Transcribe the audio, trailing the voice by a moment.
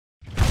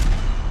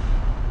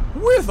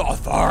with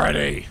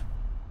authority.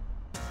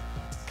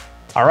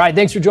 All right,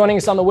 thanks for joining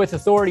us on the With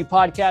Authority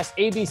podcast,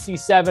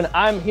 ABC7.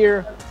 I'm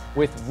here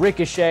with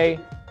Ricochet,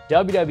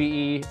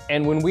 WWE,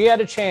 and when we had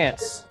a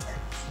chance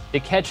to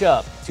catch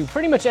up to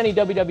pretty much any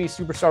WWE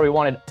superstar we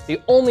wanted, the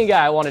only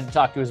guy I wanted to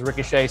talk to was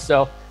Ricochet.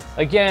 So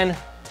again,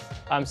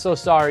 I'm so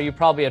sorry. You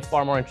probably had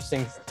far more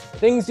interesting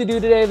things to do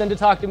today than to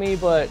talk to me,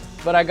 but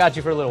I got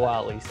you for a little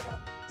while at least.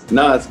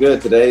 No, it's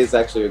good. Today is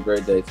actually a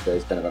great day.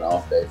 Today's kind of an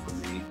off day for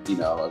me,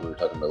 like we were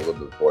talking about a little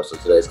bit before. So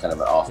today's kind of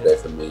an off day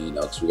for me,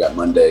 because we got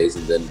Mondays,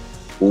 and then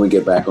when we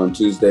get back on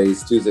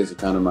Tuesdays are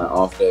kind of my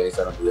off days.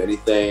 I don't do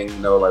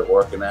anything, like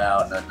working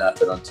out,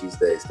 nothing on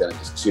Tuesdays. Kind of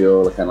just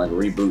chill, kind of like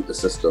reboot the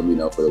system,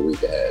 for the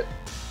week ahead.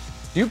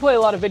 Do you play a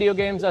lot of video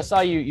games? I saw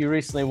you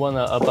recently won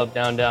the up,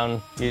 down,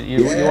 down.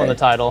 You won the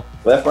title.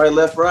 Left,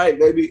 right,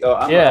 baby.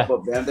 I'm an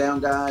up, down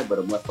guy, but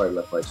I'm left,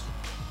 right.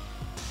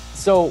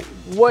 So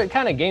what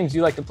kind of games do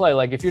you like to play?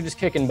 Like if you're just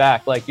kicking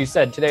back, like you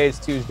said, today is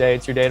Tuesday,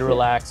 it's your day to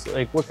relax.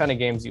 Like what kind of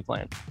games are you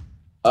playing?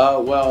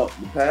 Well,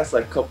 the past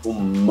couple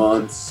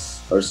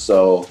months or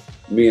so,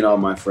 me and all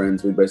my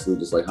friends, we basically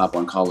just hop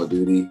on Call of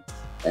Duty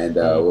and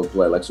we'll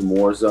play some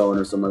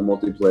Warzone or some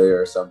multiplayer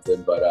or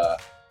something.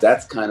 But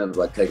that's kind of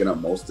taking up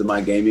most of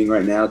my gaming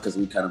right now because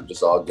we kind of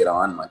just all get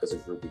on, as a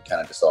group, we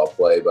kind of just all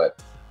play.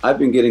 But I've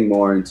been getting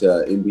more into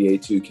NBA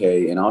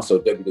 2K and also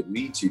the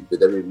WWE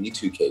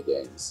 2K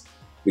games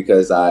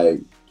because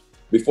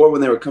before when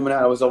they were coming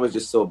out, I was always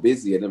just so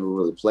busy. I never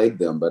really played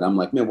them, but I'm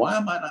like, man, why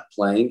am I not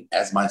playing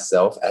as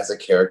myself as a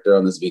character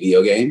on this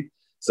video game?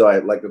 So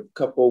a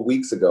couple of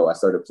weeks ago, I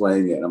started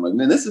playing it and I'm like,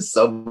 man, this is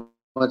so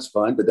much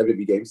fun. The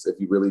WWE games, if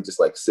you really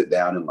just sit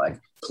down and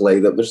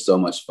play them, they're so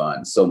much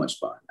fun,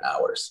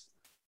 hours.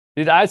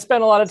 Dude, I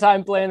spent a lot of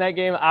time playing that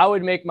game. I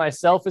would make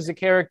myself as a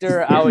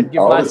character. I would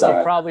give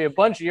myself probably a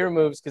bunch of your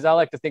moves because I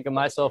like to think of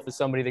myself as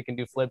somebody that can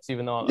do flips,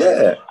 even though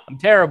I'm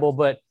terrible.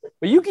 But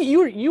you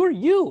are you.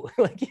 You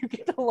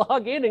get to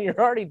log in and you're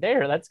already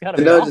there. That's gotta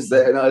be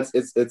awesome.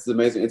 It's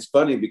amazing. It's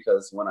funny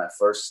because when I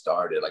first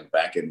started,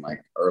 back in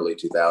early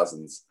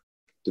 2000s,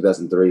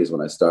 2003 is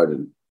when I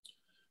started.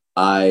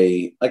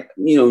 I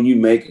you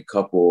make a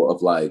couple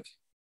of I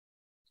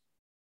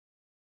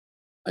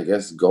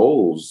guess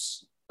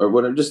goals. Or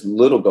whatever, just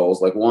little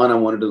goals. One, I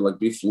wanted to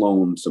be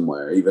flown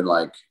somewhere. Even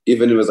if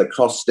it was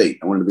cross state,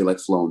 I wanted to be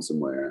flown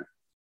somewhere.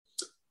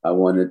 I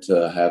wanted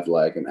to have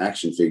an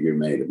action figure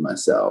made of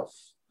myself.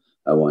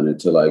 I wanted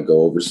to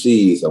go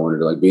overseas. I wanted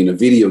to be in a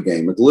video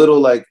game. But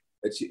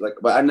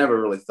I never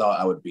really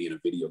thought I would be in a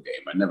video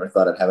game. I never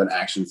thought I'd have an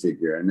action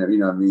figure. I never, you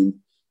know what I mean?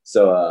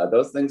 So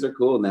those things are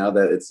cool now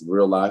that it's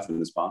real life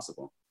and it's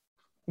possible.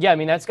 Yeah, I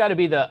mean that's got to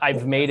be the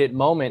I've made it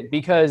moment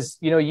because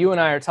you and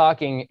I are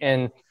talking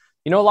and.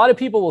 A lot of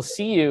people will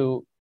see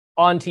you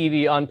on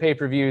TV, on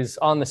pay-per-views,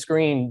 on the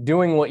screen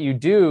doing what you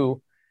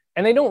do,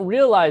 and they don't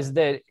realize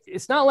that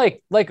it's not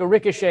like a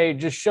Ricochet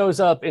just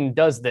shows up and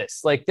does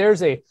this.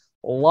 There's a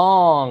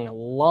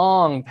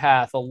long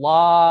path, a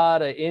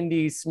lot of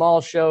indies,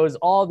 small shows,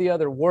 all the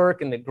other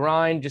work and the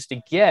grind just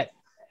to get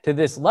to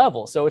this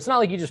level. So it's not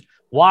like you just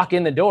walk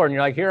in the door and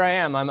you're like, here I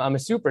am, I'm a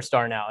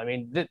superstar now. I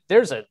mean,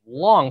 there's a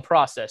long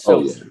process.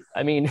 So,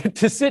 I mean,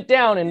 to sit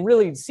down and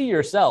really see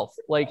yourself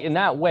in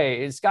that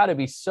way, it's got to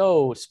be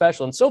so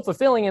special and so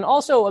fulfilling. And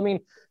also, I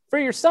mean, for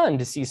your son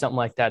to see something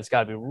like that, it's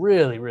got to be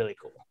really, really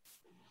cool.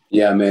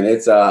 Yeah, man,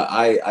 it's,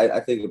 I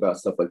think about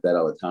stuff like that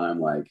all the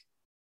time,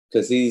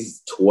 cause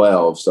he's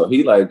 12. So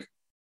he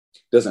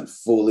doesn't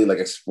fully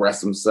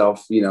express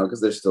himself, cause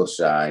they're still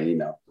shy,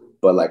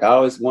 but I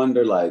always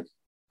wonder,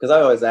 because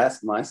I always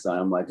ask my son,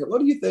 I'm like, what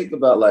do you think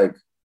about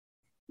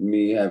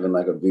me having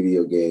a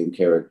video game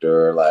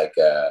character or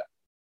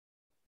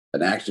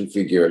an action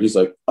figure? He's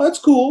like, oh, that's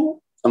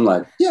cool. I'm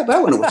like, yeah, but I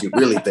want to know what you're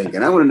really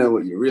thinking. I want to know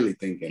what you're really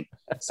thinking.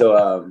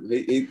 So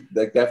he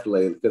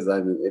definitely, because I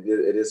mean,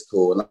 it is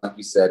cool. And like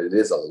you said, it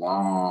is a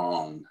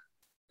long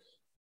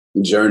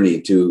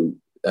journey to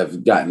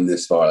have gotten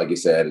this far. Like you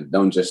said,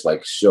 don't just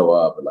show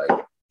up.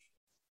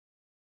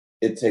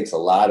 It takes a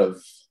lot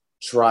of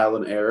trial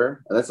and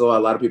error. And that's a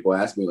lot of people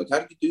ask me, how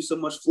do you do so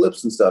much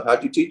flips and stuff? How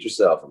do you teach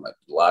yourself? I'm like,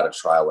 a lot of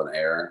trial and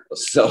error.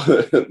 So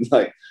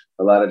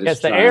a lot of just it's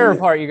the error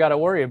part you got to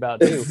worry about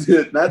too.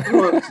 It's not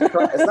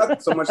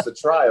so much the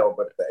trial,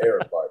 but the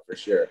error part for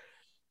sure.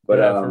 But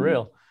for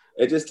real.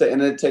 It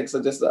takes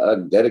just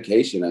a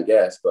dedication, I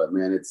guess. But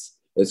man,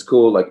 it's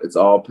cool. It's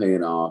all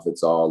paying off.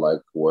 It's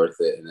all worth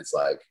it. And it's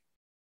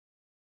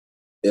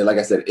and like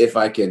I said, if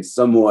I can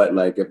somewhat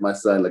if my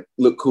son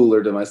look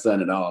cooler to my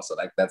son at all, so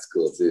that's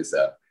cool too.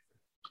 So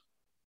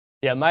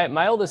yeah,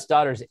 my oldest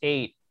daughter's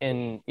 8,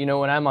 and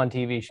when I'm on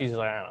TV, she's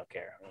like, I don't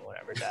care,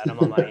 whatever, Dad. I'm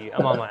on my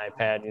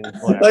iPad. And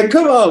whatever.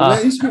 Come on,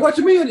 man, you should be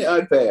watching me on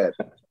your iPad.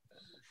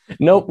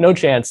 Nope, no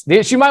chance.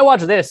 She might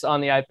watch this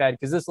on the iPad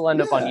because this will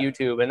end up on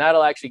YouTube, and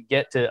that'll actually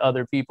get to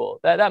other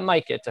people. That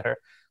might get to her.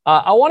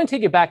 I want to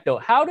take it back though.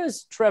 How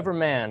does Trevor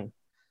Mann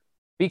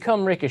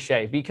become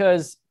Ricochet?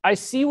 Because I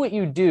see what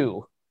you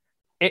do.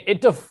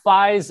 It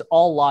defies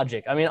all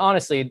logic. I mean,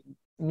 honestly,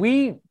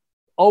 we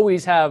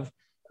always have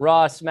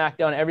Raw,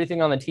 SmackDown,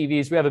 everything on the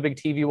TVs. We have a big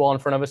TV wall in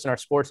front of us in our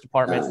sports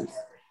department. Nice.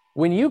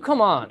 When you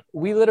come on,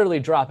 we literally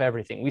drop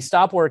everything. We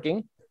stop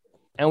working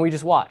and we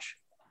just watch,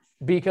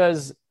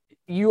 because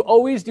you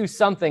always do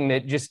something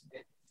that just,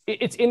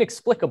 it's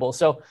inexplicable.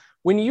 So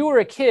when you were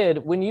a kid,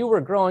 when you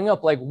were growing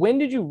up, like, when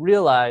did you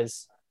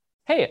realize,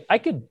 hey, I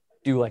could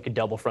do like a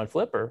double front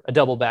flip or a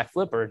double back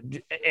flip or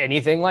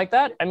anything like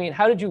that? I mean,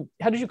 how did you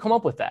come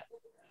up with that?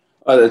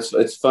 Oh,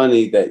 it's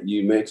funny that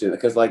you mentioned,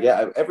 because like,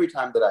 yeah, every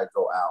time that I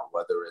go out,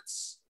 whether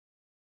it's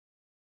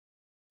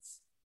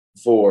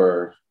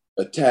for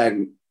a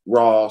tag,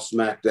 Raw,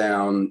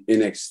 SmackDown,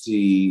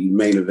 NXT,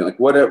 main event, like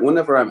whatever,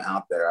 whenever I'm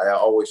out there, I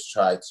always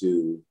try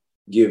to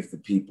give the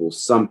people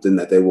something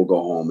that they will go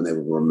home and they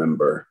will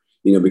remember,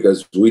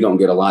 because we don't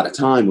get a lot of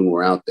time when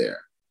we're out there,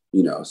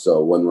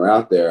 so when we're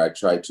out there, I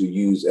try to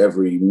use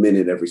every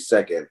minute, every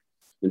second,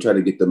 and try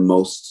to get the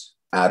most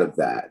out of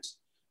that.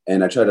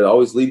 And I try to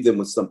always leave them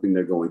with something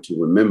they're going to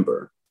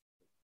remember.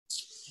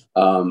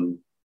 And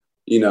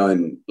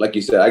like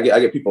you said, I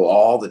get people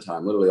all the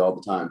time, literally all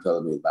the time,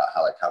 telling me about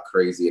how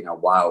crazy and how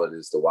wild it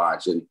is to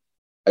watch. And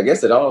I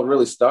guess it all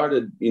really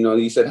started,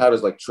 you said, how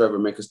does like Trevor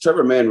Mann, because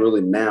Trevor Mann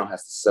really now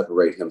has to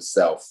separate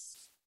himself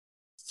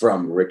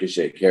from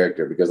Ricochet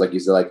character, because like you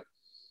said, like,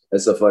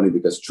 it's so funny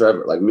because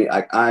Trevor, like me,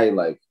 I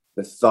like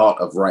the thought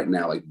of right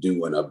now, like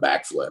doing a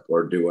backflip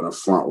or doing a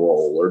front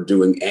roll or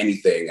doing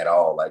anything at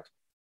all, like,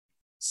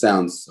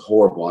 sounds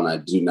horrible. And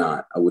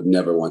I would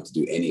never want to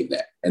do any of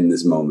that in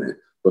this moment.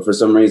 But for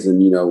some reason,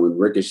 when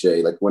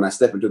Ricochet, like when I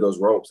step into those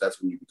ropes, that's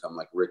when you become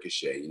like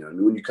Ricochet,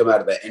 and when you come out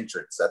of that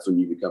entrance, that's when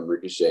you become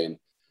Ricochet. And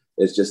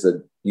it's just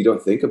you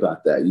don't think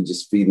about that. You're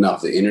just feeding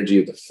off the energy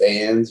of the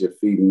fans. You're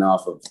feeding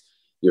off of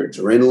your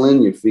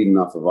adrenaline. You're feeding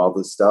off of all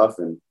this stuff.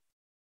 And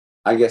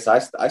I guess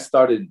I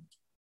started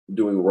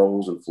doing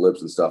rolls and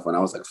flips and stuff when I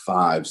was like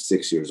 5,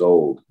 6 years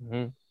old.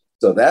 Mm-hmm.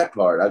 So that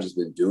part, I've just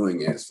been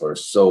doing it for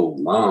so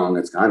long.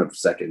 It's kind of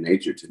second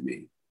nature to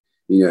me.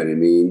 You know what I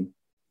mean?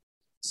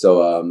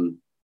 So,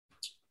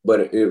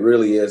 but it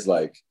really is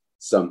like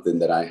something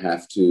that I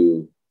have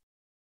to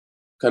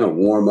kind of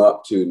warm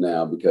up to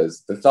now,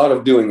 because the thought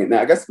of doing it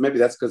now, I guess maybe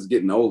that's because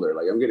getting older.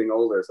 Like I'm getting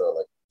older. So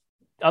like,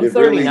 I'm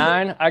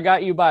 39. Really... I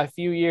got you by a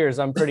few years,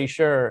 I'm pretty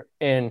sure.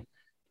 And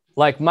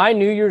like my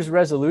New Year's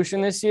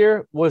resolution this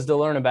year was to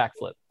learn a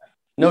backflip.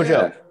 No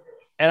joke.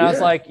 And I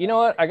was like, you know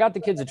what? I got the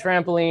kids a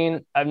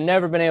trampoline. I've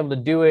never been able to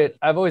do it.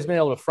 I've always been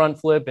able to front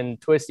flip and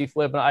twisty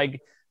flip. And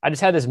I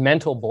just had this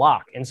mental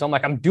block. And so I'm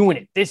like, I'm doing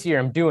it this year.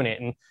 I'm doing it.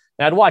 And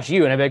I'd watch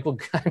you and I'd be like, well,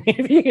 I mean,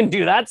 if you can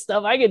do that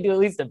stuff, I can do at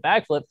least a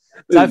backflip.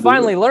 So I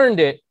finally learned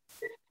it.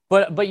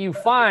 But you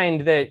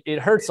find that it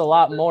hurts a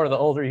lot more the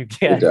older you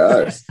get. It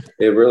does.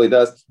 It really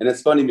does. And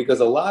it's funny because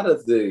a lot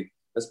of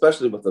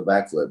especially with the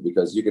backflip,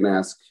 because you can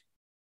ask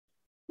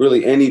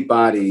really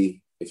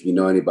anybody, if you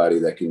know anybody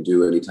that can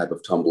do any type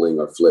of tumbling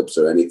or flips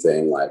or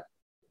anything, like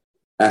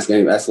ask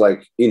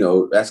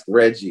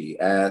Reggie,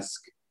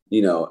 ask,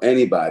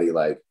 anybody,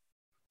 like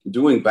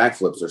doing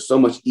backflips are so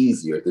much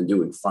easier than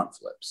doing front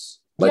flips.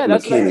 Like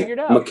that's what I figured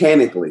out.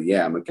 Mechanically,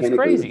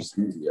 it's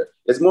easier.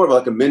 It's more of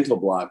like a mental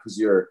block because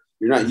you're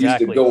not used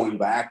to going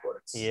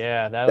backwards.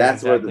 Yeah,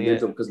 that's exactly where the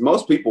mental, because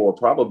most people will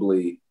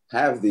probably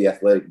have the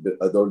athletic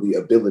or the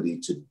ability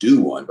to do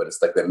one, but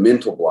it's like the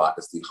mental block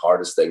is the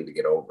hardest thing to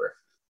get over.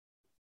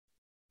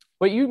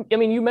 But you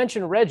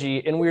mentioned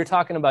Reggie, and we were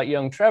talking about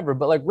young Trevor,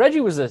 but like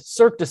Reggie was a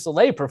Cirque du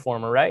Soleil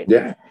performer, right?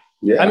 Yeah.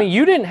 I mean,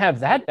 you didn't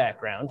have that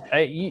background.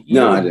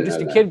 You were just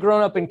a kid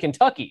growing up in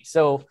Kentucky.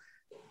 So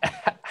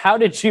how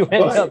did you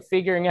end up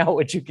figuring out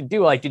what you could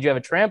do? Like, did you have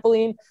a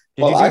trampoline?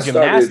 Did you do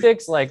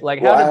gymnastics? How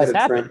did this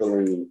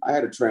happen? I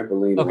had a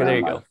trampoline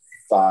around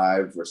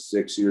 5 or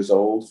 6 years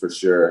old for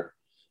sure.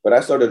 But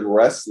I started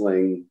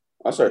wrestling.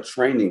 I started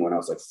training when I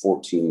was like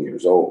 14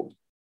 years old.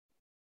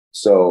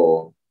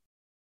 So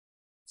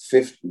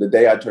the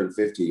day I turned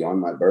 50 on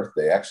my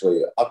birthday,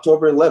 actually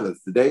October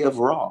 11th, the day of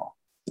Raw.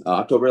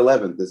 October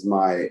 11th is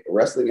my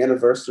wrestling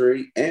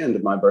anniversary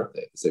and my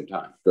birthday at the same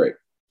time. Great.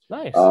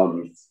 Nice.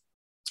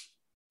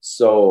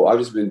 So I've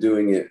just been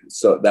doing it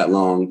that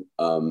long.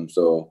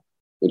 So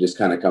it just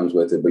kind of comes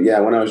with it. But yeah,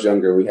 when I was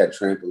younger, we had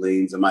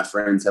trampolines and my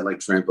friends had like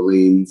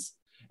trampolines.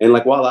 And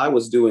like while I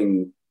was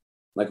doing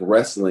like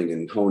wrestling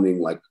and honing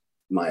like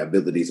my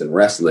abilities in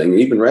wrestling,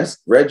 even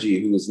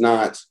Reggie, who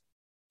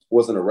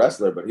wasn't a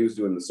wrestler, but he was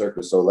doing the Cirque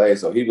du Soleil.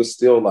 So he was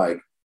still like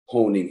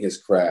honing his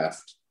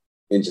craft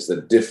in just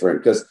a different,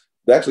 because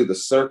actually the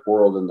Cirque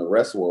world and the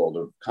rest world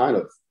are kind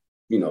of,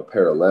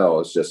 parallel.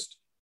 It's just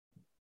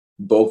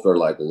both are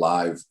like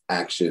live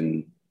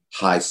action,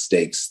 high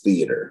stakes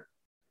theater.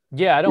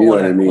 Yeah, I don't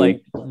want to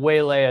like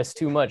waylay us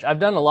too much. I've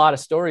done a lot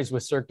of stories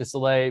with Cirque du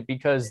Soleil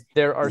because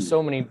there are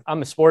so many,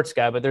 I'm a sports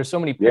guy, but there's so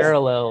many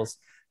parallels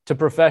to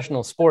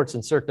professional sports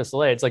in Cirque du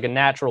Soleil. It's like a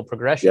natural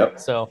progression. Yep.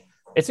 So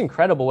it's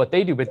incredible what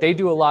they do, but they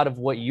do a lot of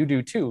what you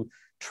do too.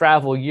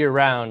 Travel year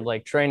round,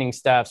 like training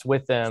staffs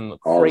with them,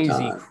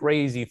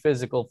 crazy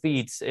physical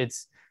feats.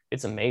 It's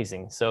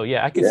amazing. So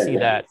yeah, I could see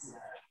that.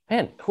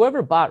 Man,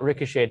 whoever bought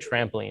Ricochet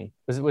trampoline,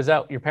 was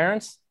that your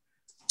parents?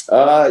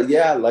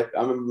 Yeah, like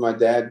I remember my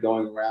dad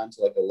going around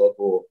to like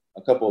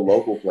a couple of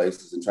local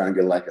places and trying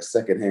to get like a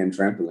secondhand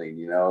trampoline,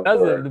 you know, That's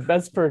for the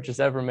best purchase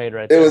ever made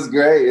right it there. was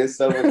great. It's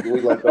so much.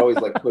 We like always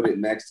like put it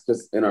next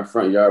because in our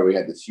front yard we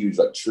had this huge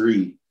like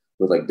tree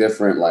with like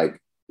different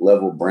like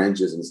level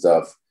branches and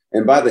stuff.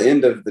 And by the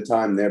end of the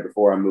time there,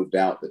 before I moved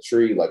out, the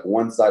tree like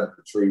one side of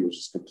the tree was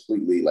just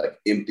completely like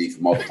empty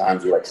from all the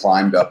times we like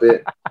climbed up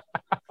it.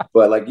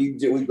 But like we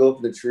go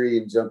up the tree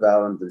and jump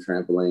out onto the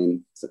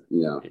trampoline. So,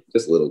 you know,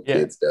 just little Yeah.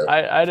 kid stuff.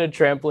 I had a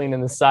trampoline in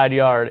the side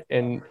yard,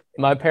 and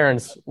my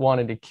parents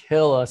wanted to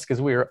kill us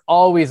because we were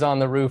always on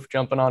the roof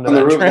jumping onto On the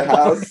that roof of the trampoline.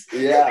 house.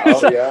 Yeah.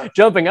 Oh yeah.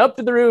 Jumping up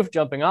to the roof,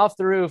 jumping off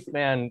the roof,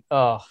 man.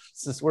 Oh,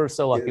 we're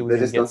so lucky we They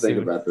didn't just get don't think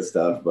sued. about this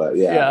stuff. But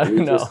yeah, Yeah, we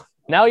no. just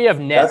Now you have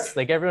nets. that's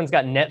Like everyone's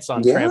got nets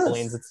on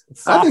trampolines. yes.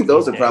 It's I soft think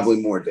those these are days. probably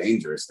more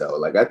dangerous though.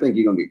 Like I think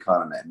you're gonna get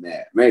caught on that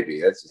net.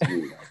 Maybe that's just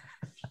me.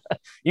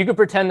 You could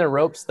pretend they're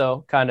ropes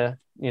though, kind of,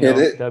 Hit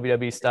it.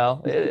 WWE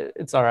style.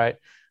 It's all right.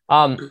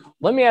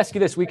 Let me ask you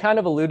this. We kind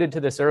of alluded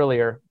to this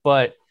earlier,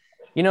 but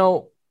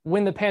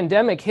when the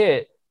pandemic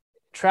hit,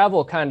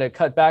 travel kind of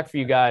cut back for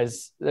you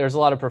guys. There's a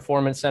lot of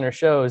performance center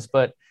shows,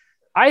 but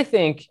I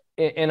think,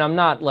 and I'm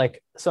not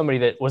like somebody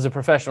that was a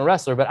professional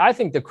wrestler, but I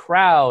think the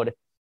crowd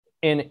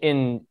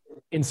in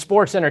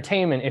sports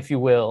entertainment, if you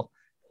will,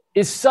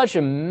 is such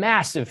a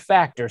massive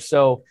factor.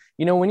 So,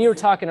 when you were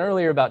talking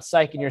earlier about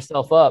psyching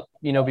yourself up,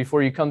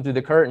 before you come through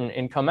the curtain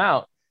and come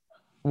out,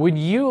 when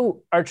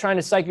you are trying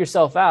to psych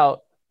yourself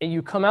out and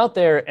you come out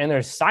there and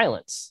there's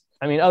silence,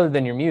 I mean, other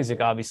than your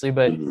music, obviously,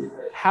 but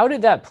how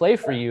did that play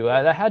for you?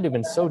 That had to have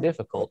been so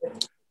difficult.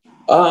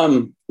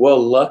 Well,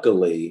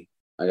 luckily,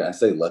 I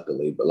say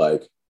luckily, but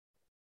like,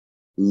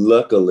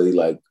 luckily,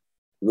 like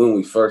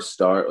when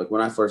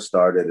I first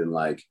started in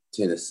like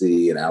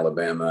Tennessee and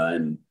Alabama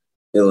and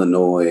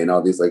Illinois and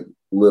all these like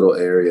little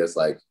areas,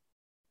 like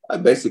I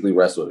basically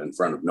wrestled in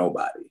front of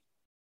nobody,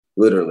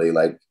 literally,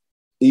 like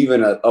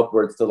even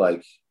upwards to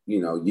like,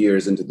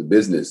 years into the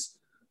business,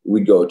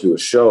 we'd go to a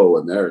show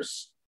and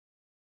there's,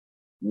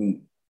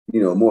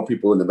 more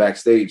people in the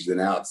backstage than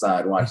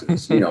outside watching,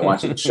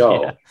 watching the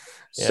show. Yeah.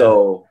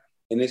 So,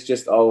 and it's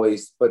just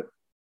always,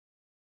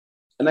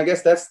 and I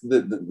guess that's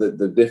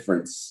the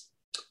difference.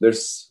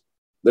 There's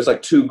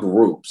like two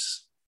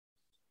groups.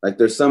 Like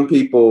there's some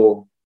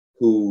people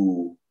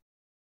who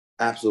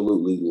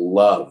absolutely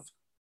love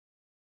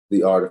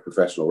the art of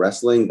professional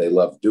wrestling. They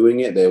love doing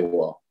it. They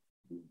will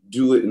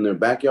do it in their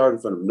backyard in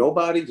front of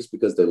nobody just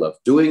because they love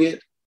doing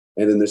it.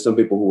 And then there's some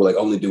people who will like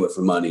only do it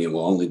for money and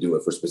will only do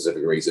it for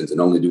specific reasons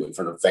and only do it in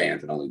front of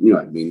fans and only, you know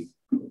what I mean?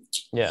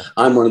 Yeah.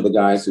 I'm one of the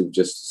guys who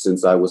just,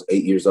 since I was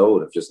 8 years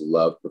old, have just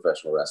loved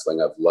professional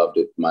wrestling. I've loved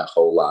it my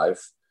whole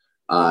life.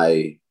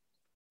 And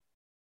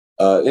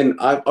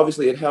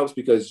obviously it helps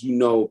because,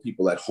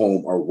 people at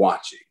home are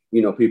watching,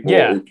 people,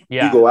 Yeah.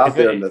 you go out If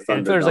there in the Thunderdome.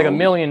 if there's like a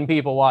million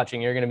people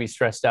watching, you're going to be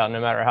stressed out no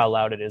matter how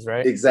loud it is,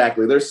 right?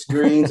 Exactly. There's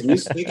screens and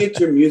you get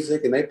your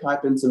music and they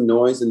pipe in some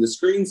noise and the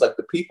screens, like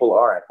the people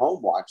are at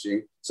home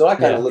watching. So I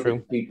kind of look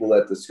at people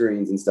at the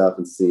screens and stuff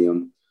and see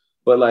them.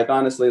 But like,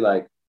 honestly,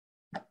 like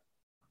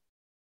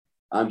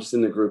I'm just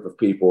in the group of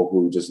people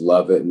who just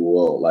love it and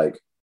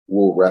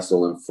will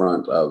wrestle in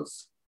front of,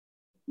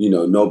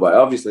 nobody.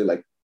 Obviously,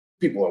 like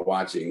people are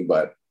watching,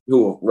 but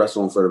who will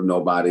wrestle in front of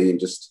nobody. And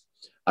just,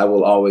 I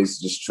will always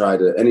just try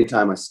to,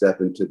 anytime I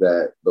step into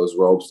those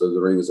ropes, the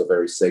ring is a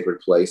very sacred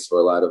place for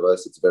a lot of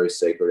us. It's very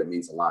sacred. It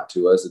means a lot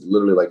to us. It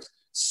literally like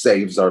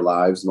saves our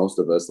lives. Most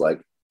of us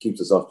like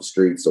keeps us off the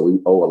street. So we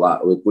owe a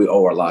lot. We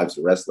owe our lives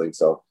to wrestling.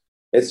 So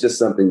it's just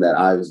something that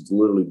I was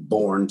literally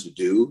born to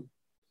do.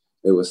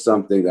 It was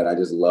something that I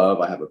just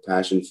love. I have a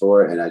passion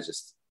for it. And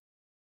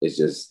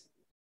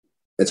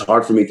it's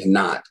hard for me to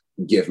not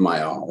give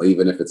my all,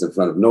 even if it's in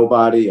front of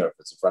nobody or if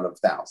it's in front of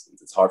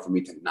thousands. It's hard for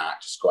me to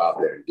not just go out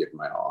there and give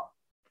my all.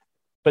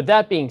 But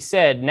that being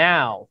said,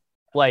 now,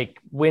 like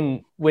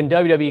when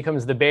WWE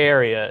comes to the Bay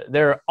Area,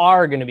 there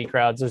are going to be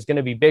crowds. There's going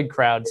to be big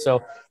crowds.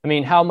 So, I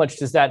mean, how much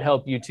does that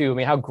help you too? I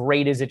mean, how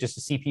great is it just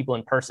to see people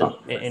in person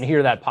and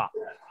hear that pop?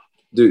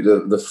 Dude,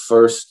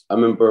 I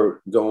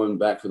remember going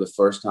back for the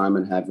first time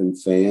and having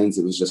fans.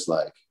 It was just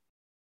like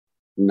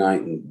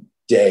night and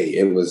day.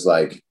 It was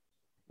like,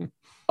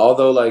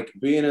 although like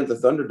being at the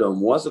Thunderdome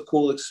was a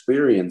cool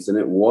experience and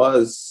it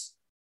was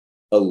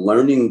a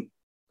learning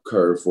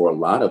curve for a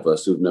lot of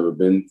us who've never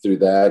been through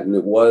that. And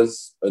it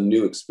was a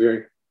new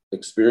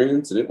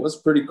experience and it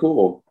was pretty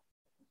cool.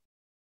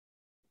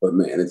 But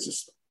man, it's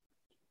just,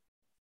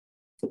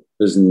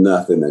 there's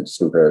nothing that just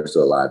compares to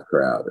a live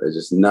crowd. There's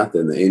just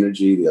nothing. The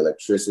energy, the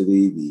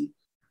electricity,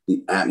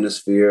 the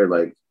atmosphere,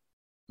 like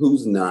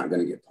who's not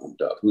going to get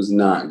pumped up? Who's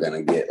not going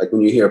to get, like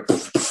when you hear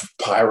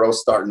pyro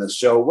starting the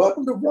show,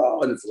 welcome to Raw,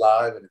 and it's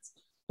live, and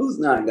who's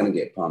not going to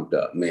get pumped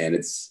up, man?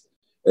 It's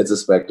a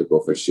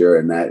spectacle for sure.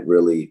 And that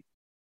really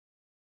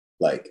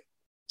like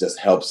just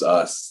helps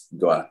us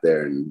go out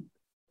there and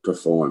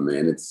perform,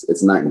 man.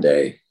 It's night and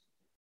day.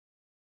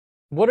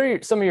 What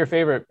are some of your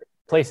favorite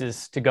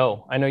places to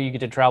go? I know you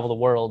get to travel the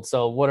world.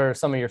 So what are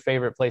some of your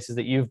favorite places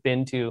that you've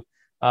been to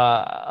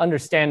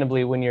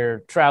Understandably, when you're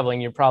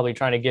traveling, you're probably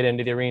trying to get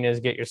into the arenas,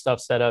 get your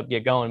stuff set up,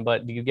 get going.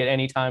 But do you get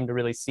any time to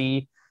really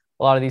see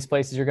a lot of these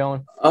places you're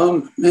going?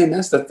 Man,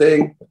 that's the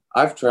thing.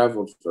 I've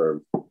traveled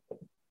for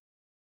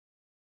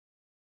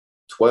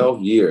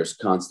 12 years,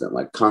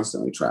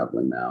 constantly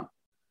traveling now.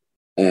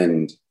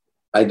 And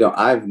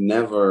I've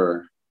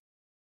never,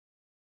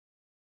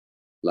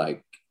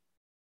 like,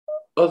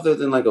 other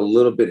than like a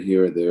little bit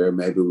here or there,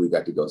 maybe we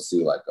got to go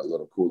see like a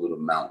little cool little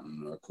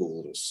mountain or a cool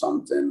little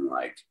something,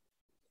 like,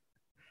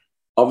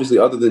 obviously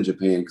other than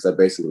Japan, because I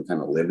basically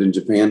kind of lived in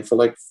Japan for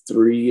like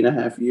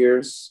 3.5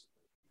 years.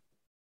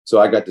 So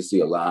I got to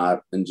see a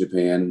lot in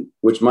Japan,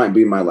 which might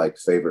be my like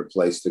favorite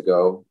place to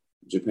go.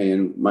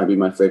 Japan might be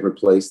my favorite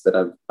place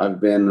that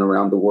I've been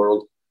around the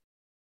world.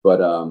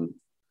 But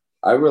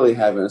I really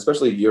haven't,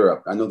 especially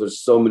Europe. I know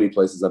there's so many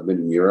places I've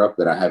been in Europe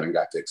that I haven't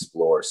got to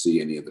explore, see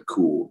any of the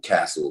cool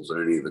castles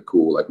or any of the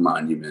cool like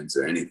monuments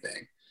or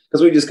anything.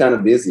 Because we're just kind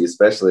of busy,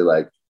 especially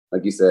like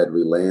you said,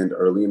 we land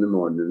early in the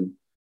morning,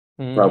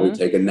 probably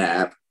take a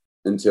nap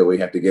until we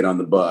have to get on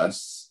the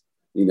bus,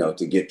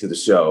 to get to the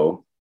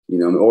show,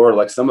 or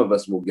like some of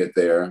us will get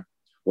there,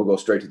 we'll go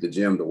straight to the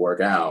gym to work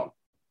out,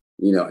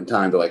 in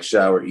time to like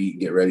shower, eat,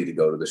 get ready to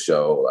go to the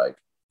show. Like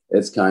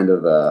it's kind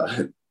of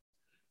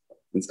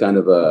because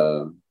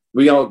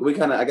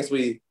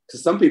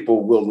some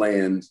people will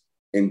land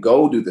and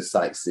go do the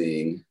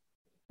sightseeing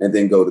and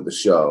then go to the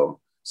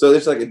show. So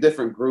there's like a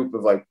different group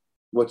of like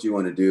what you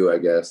want to do, I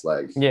guess.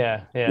 Like,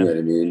 yeah. You know what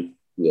I mean?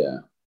 Yeah.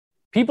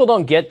 People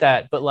don't get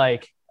that, but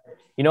like,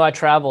 I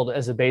traveled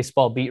as a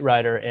baseball beat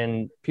writer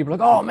and people are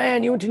like, oh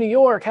man, you went to New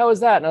York. How was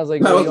that? And I was like,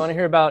 you want to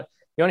hear about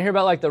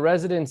like the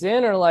Residence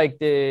Inn or like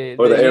the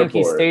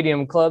Yankee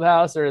Stadium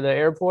clubhouse or the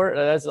airport?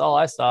 That's all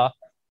I saw.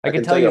 I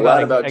can tell you a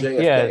lot about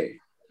JFK.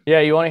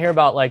 Yeah. You want to hear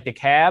about like the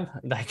cab?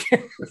 Like,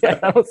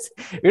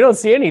 we don't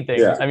see anything.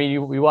 Yeah. I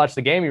mean, we watch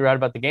the game, you write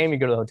about the game, you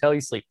go to the hotel,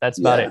 you sleep. That's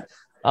about it.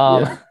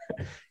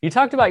 You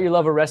talked about your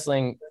love of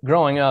wrestling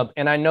growing up,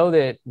 and I know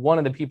that one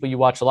of the people you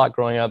watched a lot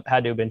growing up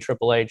had to have been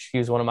Triple H. He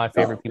was one of my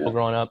favorite people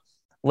growing up.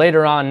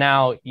 Later on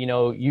now,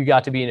 you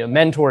got to be in a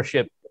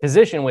mentorship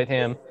position with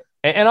him.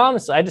 And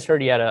honestly, I just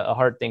heard he had a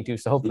heart thing too,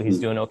 so hopefully he's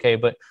doing okay.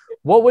 But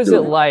what was it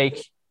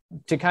like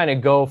to kind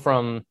of go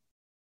from,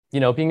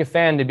 being a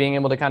fan to being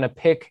able to kind of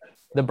pick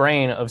the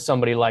brain of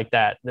somebody like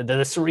that,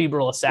 the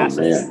cerebral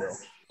assassin?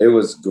 It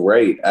was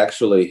great.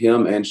 Actually,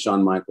 him and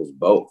Shawn Michaels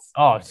both.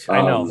 Oh,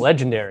 I know.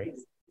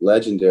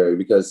 Legendary,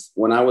 because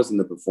when I was in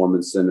the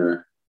Performance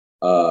Center,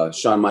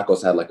 Shawn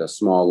Michaels had like a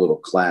small little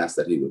class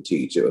that he would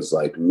teach. It was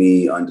like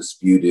me,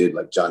 Undisputed,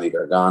 like Johnny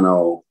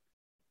Gargano.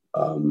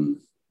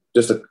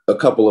 Just a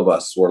couple of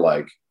us were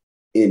like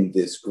in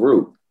this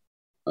group.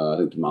 I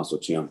think Tommaso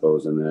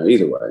Ciampa's in there.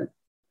 Either way.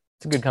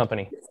 It's a good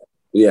company.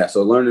 Yeah.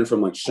 So learning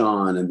from like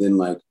Shawn, and then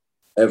like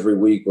every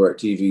week we're at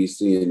TV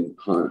seeing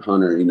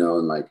Hunter,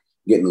 and like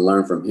getting to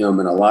learn from him.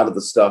 And a lot of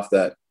the stuff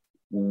that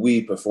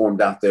we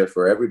performed out there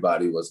for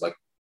everybody was like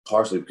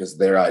partially because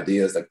their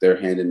ideas, like they're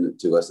handing it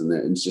to us, and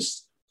it's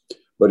just,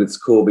 but it's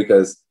cool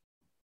because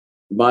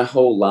my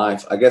whole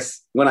life, I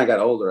guess when I got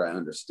older, I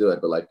understood,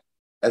 but like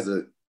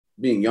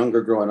being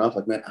younger growing up,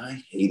 like, man,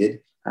 I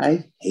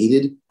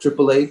hated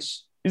Triple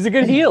H. He's a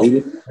good heel.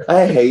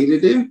 I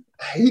hated him.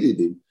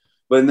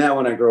 But now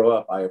when I grow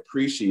up, I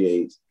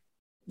appreciate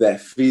that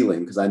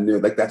feeling because I knew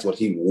like that's what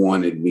he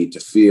wanted me to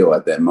feel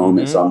at that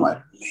moment. So I'm like,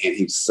 man,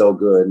 he's so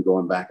good. And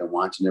going back and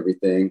watching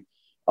everything,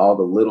 all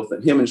the little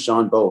things, him and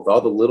Shawn both,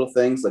 all the little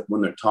things, like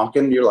when they're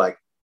talking, you're like,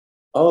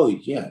 oh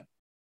yeah,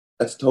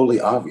 that's totally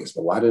obvious.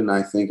 But why didn't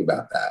I think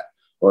about that?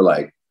 Or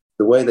like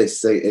the way they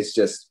say, it's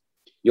just,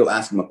 you'll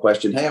ask them a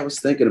question. Hey, I was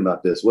thinking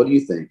about this. What do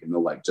you think? And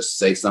they'll like just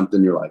say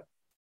something. You're like,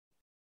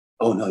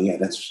 oh no, yeah,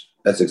 that's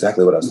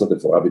exactly what I was looking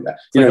for. I'll be back.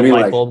 You know what I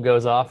mean? Light bulb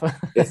goes off.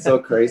 It's so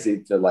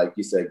crazy to, like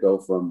you said, go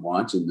from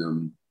watching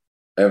them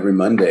every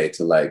Monday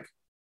to like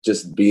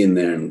just being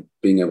there and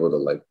being able to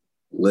like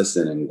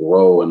listen and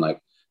grow. And like,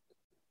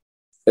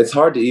 it's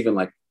hard to even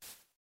like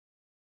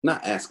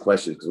not ask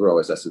questions because we're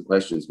always asking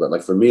questions. But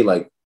like for me,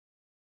 like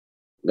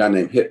a guy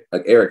named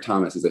Eric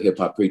Thomas is a hip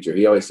hop preacher.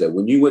 He always said,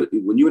 when you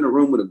in a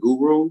room with a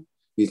guru,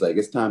 he's like,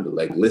 it's time to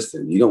like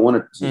listen. You don't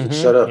want to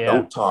shut up,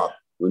 don't talk.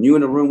 When you're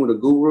in a room with a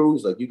guru,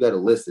 it's like, you got to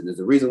listen.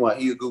 There's a reason why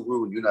he's a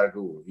guru and you're not a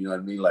guru. You know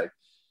what I mean? Like,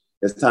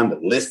 it's time to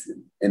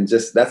listen. And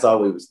just, that's all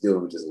we was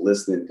doing, just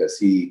listening,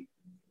 because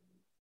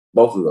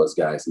both of those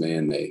guys,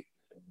 man,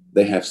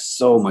 they have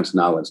so much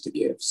knowledge to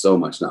give.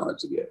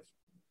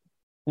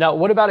 Now,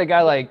 what about a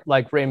guy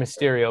like Rey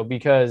Mysterio?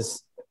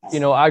 Because,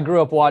 I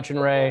grew up watching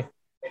Rey,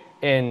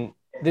 and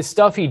the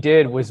stuff he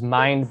did was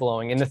mind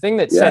blowing. And the thing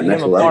that set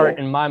him apart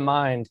in my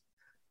mind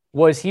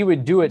was he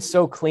would do it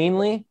so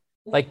cleanly.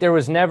 Like there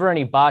was never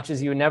any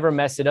botches. You would never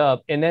mess it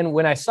up. And then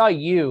when I saw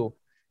you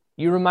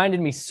reminded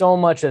me so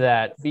much of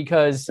that,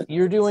 because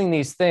you're doing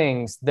these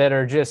things that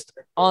are just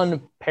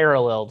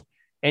unparalleled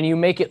and you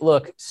make it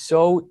look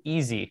so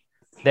easy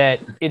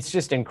that it's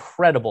just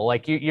incredible.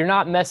 Like you're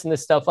not messing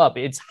this stuff up.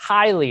 It's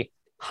highly,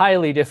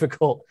 highly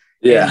difficult.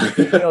 Yeah.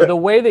 And, the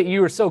way that you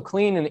were so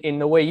clean in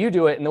the way you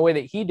do it and the way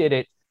that he did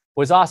it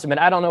was awesome. And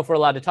I don't know if we're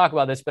allowed to talk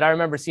about this, but I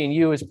remember seeing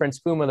you as Prince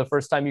Puma the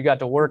first time you got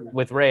to work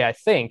with Ray, I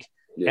think.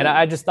 Yeah. And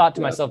I just thought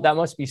to myself, that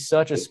must be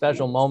such a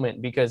special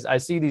moment, because I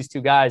see these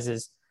two guys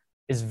as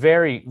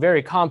very,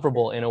 very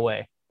comparable in a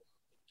way.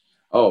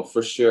 Oh,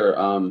 for sure.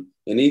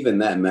 And even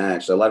that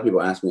match, a lot of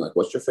people ask me, like,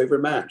 what's your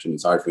favorite match? And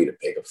it's hard for me to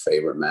pick a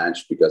favorite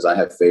match because I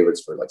have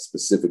favorites for like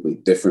specifically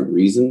different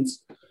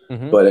reasons.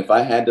 Mm-hmm. But if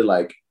I had to,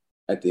 like,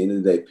 at the end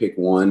of the day, pick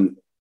one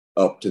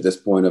up to this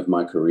point of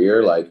my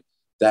career, like,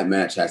 that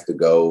match has to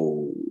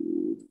go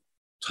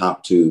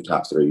top 2,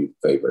 top 3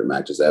 favorite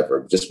matches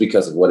ever, just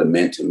because of what it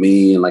meant to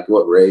me and like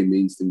what Ray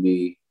means to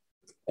me.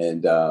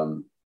 And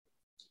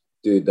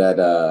dude,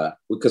 that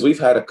because we've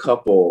had a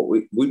couple,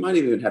 we might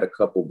have even had a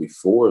couple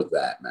before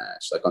that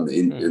match, like on the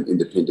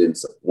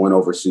independents, one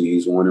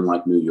overseas, one in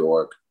like New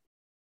York.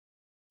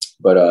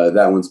 But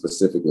that one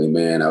specifically,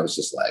 man, I was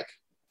just like,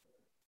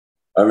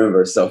 I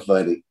remember it's so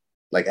funny.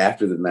 Like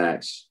after the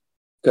match,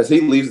 because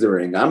he leaves the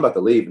ring, I'm about to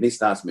leave, and he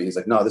stops me. He's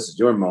like, "No, this is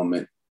your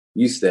moment.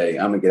 You stay.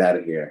 I'm gonna get out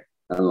of here."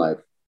 I'm like,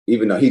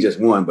 even though he just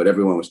won, but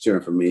everyone was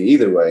cheering for me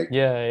either way.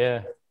 Yeah,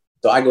 yeah.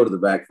 So I go to the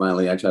back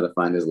finally. I try to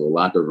find his little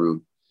locker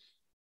room.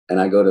 And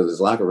I go to this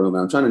locker room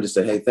and I'm trying to just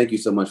say, hey, thank you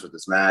so much for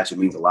this match. It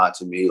means a lot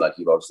to me. Like,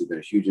 you've obviously been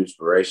a huge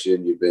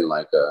inspiration. You've been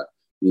like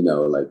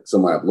like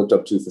someone I've looked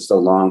up to for so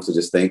long. So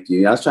just thank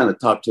you. I was trying to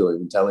talk to him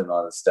and tell him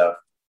all this stuff.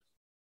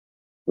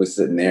 We're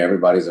sitting there,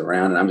 everybody's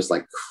around, and I'm just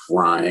like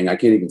crying. I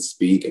can't even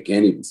speak.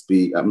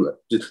 I'm like,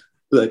 just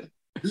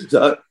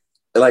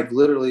like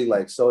literally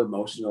like so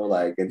emotional.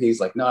 Like, and he's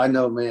like, no, I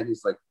know, man.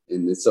 He's like,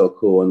 and it's so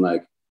cool. And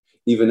like,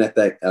 even at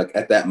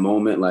that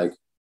moment, like,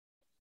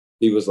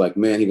 he was like,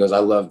 man, he goes, I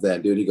love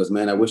that, dude. He goes,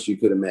 man, I wish you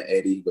could have met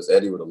Eddie. He goes,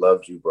 Eddie would have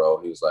loved you,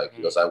 bro. He was like,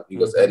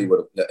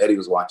 Eddie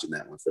was watching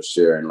that one for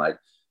sure. And like,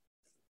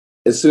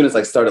 as soon as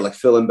I started like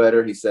feeling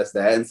better, he says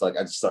that. And it's like,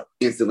 I just start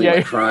instantly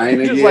like crying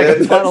again. Like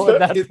a puddle at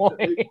that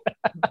point.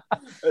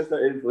 I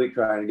start instantly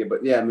crying again.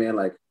 But yeah, man,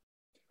 like,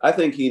 I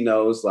think he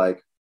knows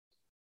like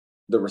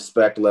the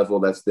respect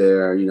level that's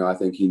there. You know, I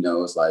think he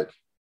knows like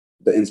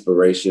the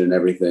inspiration and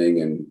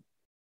everything. And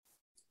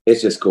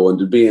it's just cool. And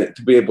to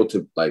be able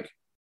to like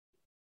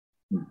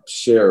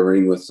share a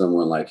ring with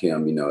someone like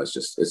him, you know,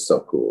 it's so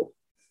cool.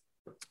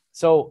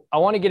 So I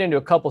want to get into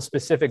a couple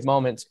specific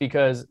moments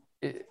because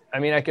I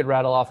mean, I could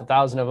rattle off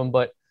 1,000 of them,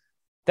 but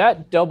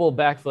that double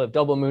backflip,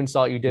 double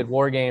moonsault you did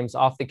War Games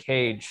off the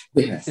cage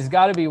has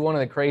got to be one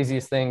of the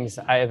craziest things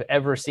I have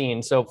ever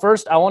seen. So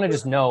first, I want to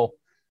just know,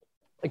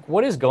 like,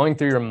 what is going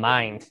through your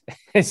mind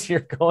as you're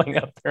going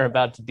up there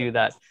about to do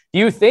that?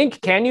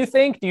 Can you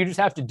think? Do you just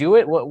have to do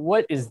it?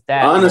 What is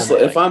that?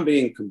 Honestly, if I'm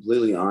being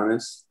completely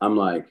honest, I'm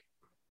like,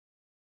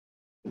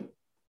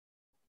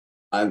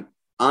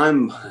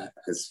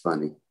 it's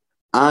funny.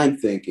 I'm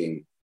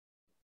thinking,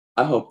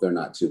 I hope they're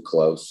not too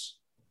close,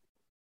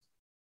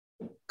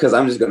 because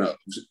I'm just gonna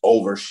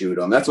overshoot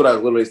them. That's what I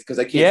literally, because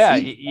I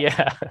can't see.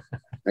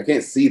 I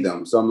can't see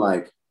them, so I'm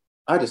like,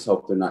 I just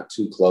hope they're not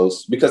too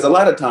close, because a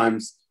lot of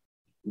times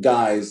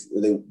guys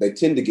they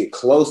tend to get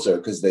closer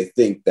because they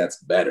think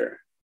that's better.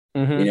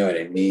 Mm-hmm. You know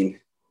what I mean?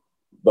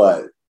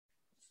 But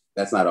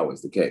that's not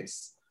always the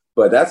case.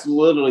 But that's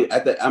literally I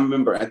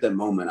remember at that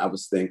moment I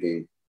was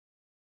thinking,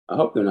 I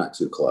hope they're not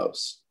too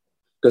close,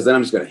 because then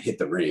I'm just going to hit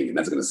the ring and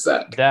that's going to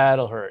suck.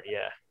 That'll hurt.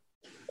 Yeah.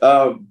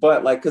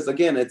 But like, because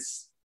again,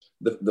 it's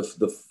the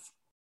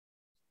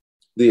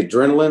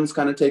adrenaline's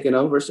kind of taken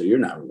over. So you're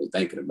not really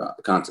thinking about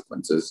the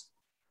consequences.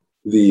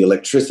 The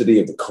electricity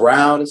of the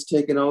crowd is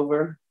taking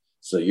over.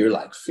 So you're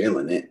like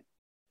feeling it.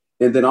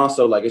 And then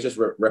also like, it's just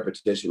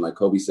repetition. Like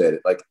Kobe said,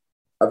 like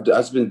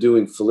I've been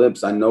doing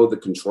flips. I know the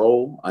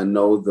control. I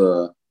know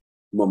the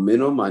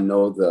momentum. I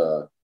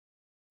know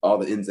all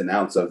the ins and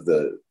outs of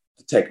the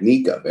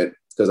technique of it,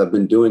 because I've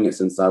been doing it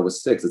since I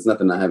was 6. It's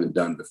nothing I haven't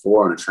done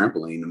before on a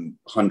trampoline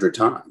 100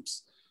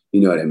 times.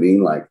 You know what I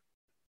mean? Like,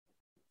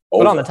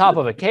 but on the top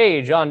of a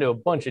cage onto a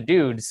bunch of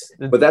dudes.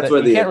 But that's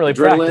where the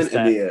adrenaline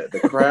and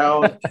the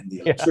crowd and the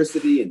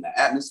electricity and the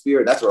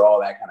atmosphere, that's where all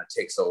that kind of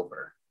takes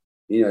over.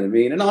 You know what I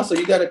mean? And also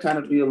you got to kind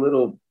of be a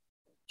little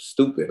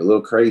stupid, a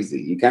little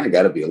crazy. You kind of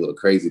got to be a little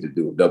crazy to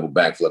do a double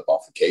backflip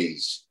off the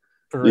cage.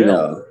 For real. You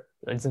know?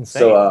 It's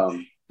insane. So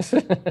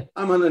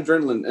I'm on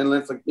adrenaline, and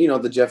it's like, you know,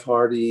 the Jeff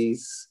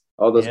Hardys,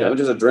 all those guys, we're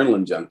just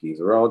adrenaline junkies.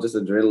 We're all just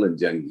adrenaline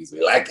junkies.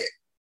 We like it.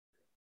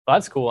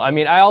 That's cool. I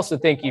mean, I also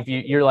think if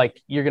you're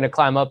going to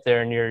climb up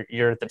there and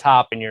you're at the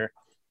top and you're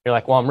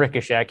like, well, I'm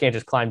Ricochet. I can't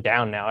just climb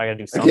down now. I got to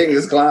do something. I can't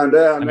just climb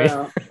down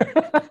now.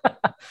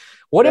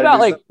 What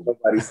about like,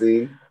 nobody's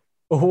seen?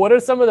 What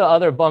are some of the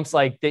other bumps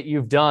like that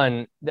you've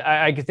done?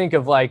 I could think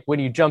of like when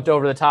you jumped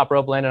over the top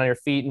rope, landed on your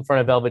feet in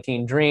front of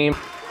Velveteen Dream.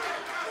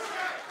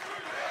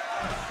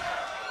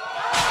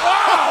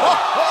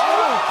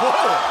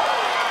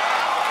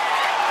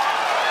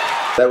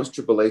 That was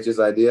Triple H's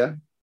idea.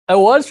 It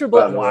was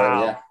Triple H.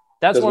 Wow. Yeah.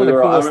 That's one of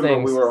the coolest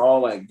things. We were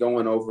all like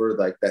going over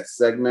like that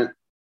segment.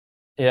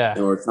 Yeah.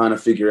 And we're trying to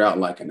figure out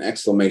like an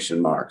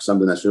exclamation mark,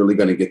 something that's really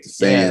going to get the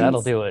fans. Yeah,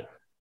 that'll do it.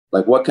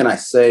 Like, what can I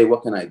say?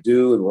 What can I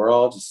do? And we're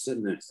all just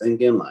sitting there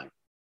thinking like,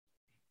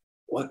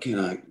 what can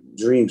I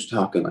Dream's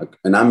talking like,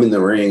 and I'm in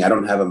the ring. I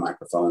don't have a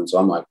microphone. So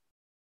I'm like,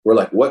 we're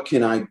like, what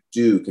can I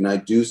do? Can I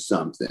do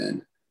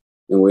something?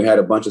 And we had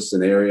a bunch of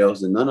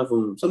scenarios, and none of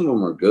them, some of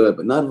them were good,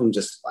 but none of them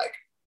just like,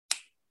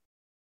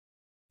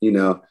 you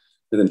know.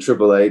 And then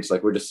Triple H,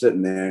 like, we're just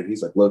sitting there, and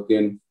he's like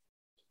looking.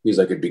 He's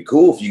like, it'd be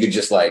cool if you could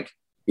just like,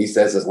 he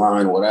says his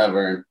line,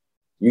 whatever, and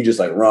you just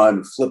like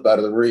run, flip out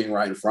of the ring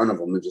right in front of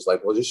him, and just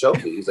like, well, just show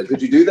me. He's like,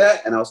 could you do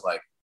that? And I was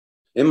like,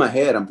 in my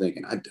head, I'm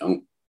thinking, I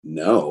don't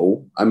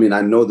know. I mean,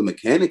 I know the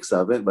mechanics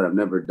of it, but I've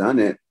never done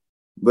it.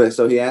 But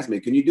so he asked me,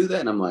 can you do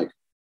that? And I'm like,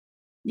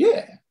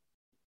 yeah.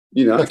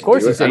 You know, of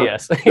course you say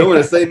yes. Don't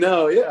want to say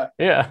no. Yeah.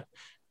 Yeah.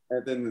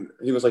 And then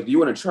he was like, do you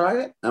want to try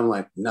it? I'm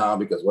like, no,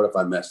 because what if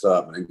I mess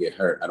up and I get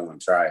hurt? I don't want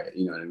to try it.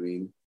 You know what I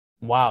mean?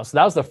 Wow. So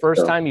that was the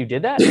first time you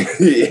did that?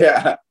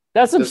 Yeah.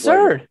 That's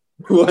absurd.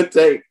 Like, one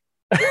take.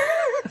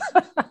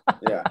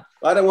 Yeah.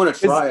 I don't want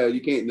to try it.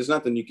 You can't, there's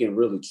nothing you can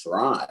really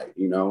try,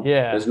 you know?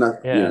 Yeah. There's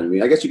nothing, you know what I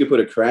mean? I guess you could put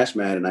a crash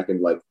mat and I could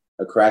like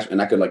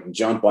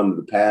jump onto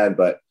the pad,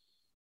 but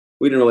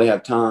we didn't really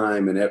have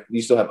time, and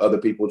you still have other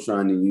people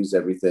trying to use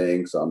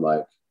everything. So I'm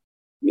like,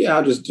 yeah,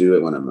 I'll just do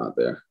it when I'm out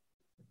there.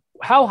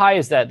 How high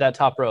is that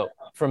top rope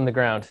from the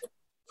ground?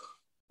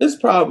 It's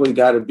probably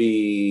got to be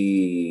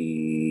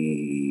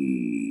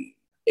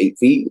 8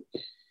 feet.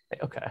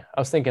 Okay.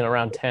 I was thinking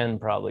around 10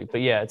 probably,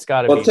 but yeah, it's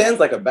got to be. Well, 10's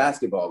like a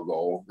basketball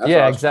goal.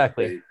 That's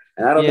exactly.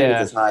 And I don't think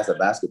it's as high as a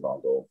basketball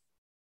goal.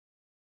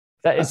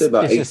 I'd say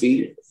about 8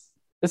 feet.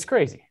 It's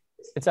crazy.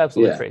 It's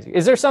absolutely crazy.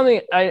 Is there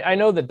something, I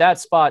know that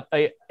spot,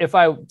 if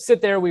I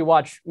sit there, we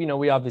watch, you know,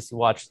 we obviously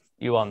watch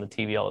you on the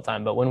TV all the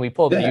time, but when we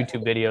pull up the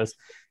YouTube videos,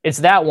 it's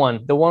that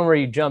one, the one where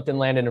you jumped and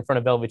landed in front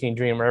of Velveteen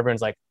Dream, where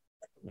everyone's like,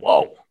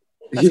 whoa,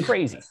 that's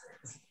crazy.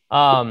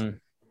 I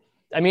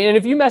mean, and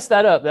if you messed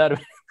that up, that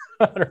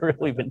would have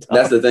really been tough.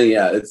 That's the thing.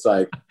 Yeah. It's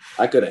like,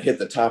 I could have hit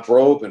the top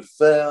rope and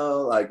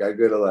fell. Like I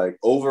could have like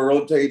over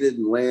rotated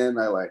and land.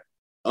 I like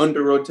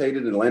under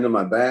rotated and land on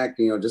my back,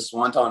 you know, just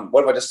swanton.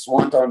 What if I just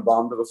swanton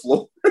bomb to the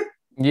floor?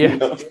 Yeah. You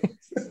know?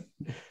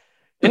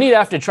 Then you'd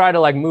have to try to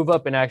like move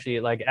up and actually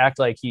like act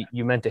like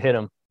you meant to hit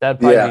him. That'd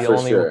probably be the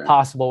only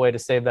possible way to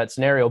save that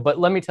scenario. But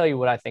let me tell you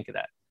what I think of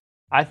that.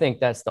 I think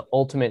that's the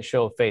ultimate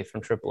show of faith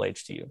from Triple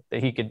H to you,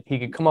 that he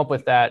could come up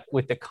with that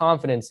with the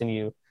confidence in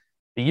you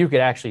that you could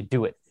actually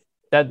do it.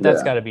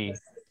 That's got to be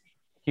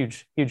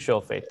huge show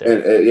of faith there.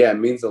 And it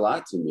means a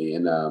lot to me.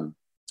 And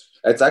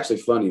it's actually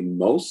funny.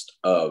 Most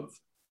of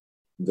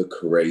the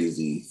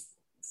crazy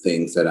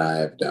things that I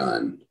have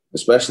done,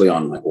 especially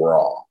on like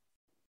Raw,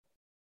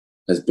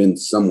 has been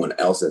someone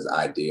else's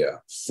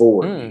idea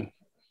for me.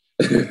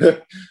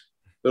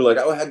 They're like,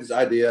 oh, I had this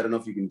idea. I don't know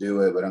if you can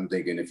do it, but I'm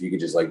thinking if you could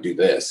just like do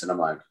this. And I'm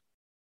like,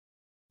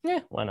 yeah,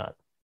 why not?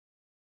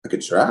 I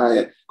could try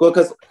it. Well,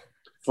 because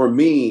for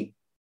me,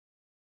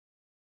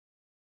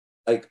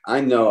 like,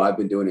 I know I've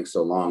been doing it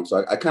so long,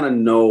 so I kind of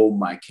know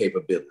my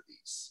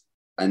capabilities.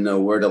 I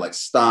know where to like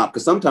stop.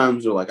 Because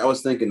sometimes they're like, I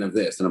was thinking of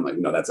this. And I'm like,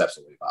 no, that's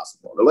absolutely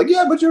impossible. They're like,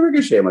 yeah, but you're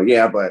Ricochet. I'm like,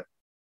 yeah, but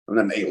I'm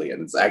not an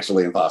alien. It's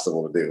actually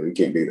impossible to do. You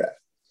can't do that.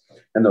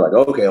 And they're like,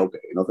 okay, and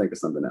I'll think of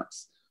something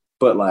else.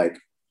 But like,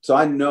 so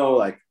I know,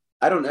 like,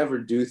 I don't ever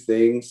do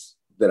things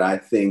that I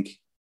think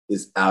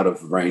is out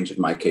of range of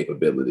my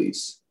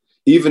capabilities.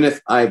 Even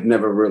if I've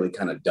never really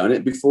kind of done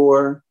it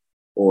before,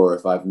 or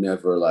if I've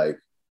never like,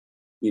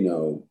 you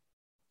know,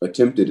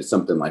 attempted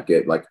something like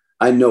it, like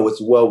I know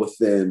it's well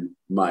within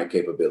my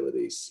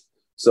capabilities.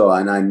 So,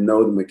 and I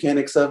know the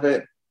mechanics of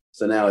it.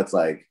 So now it's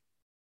like,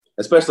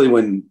 especially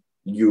when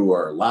you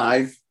are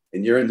live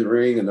and you're in the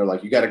ring and they're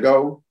like, you got to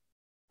go,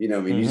 you know,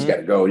 I mean, you just got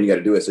to go and you got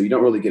to do it. So you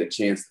don't really get a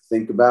chance to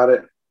think about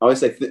it. I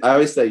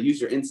always say,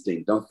 use your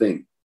instinct. Don't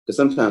think. Because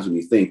sometimes when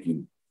you think,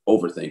 you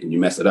overthink and you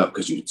mess it up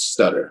because you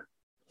stutter.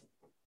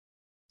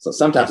 So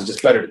sometimes it's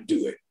just better to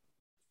do it.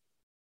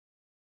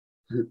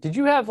 Did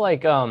you have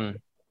like, you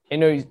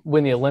know,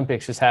 when the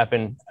Olympics just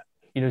happened,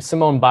 you know,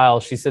 Simone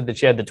Biles, she said that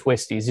she had the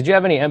twisties. Did you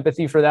have any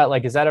empathy for that?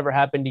 Like, has that ever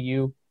happened to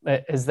you?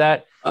 Is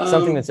that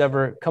something that's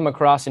ever come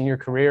across in your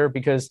career?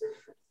 Because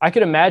I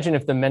could imagine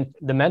if the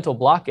mental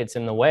block gets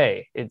in the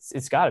way,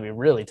 it's got to be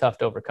really tough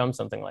to overcome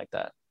something like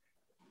that.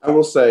 I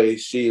will say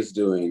she is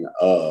doing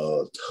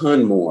a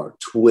ton more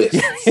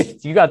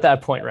twists. You got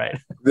that point right.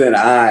 Than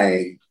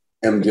I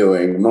am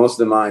doing. Most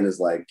of mine is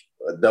like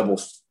a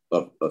double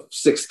of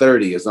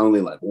 630 is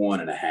only like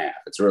 1.5.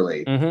 It's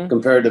really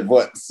compared to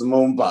what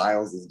Simone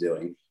Biles is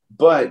doing.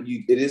 But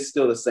it is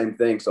still the same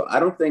thing. So I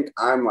don't think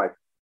I'm like,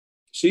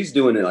 she's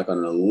doing it like on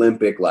an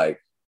Olympic, like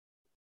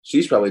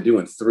she's probably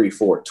doing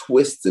 3-4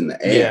 twists in the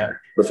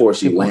air before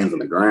she lands on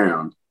the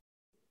ground.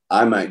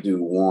 I might do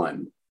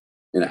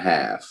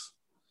 1.5.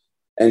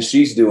 And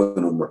she's doing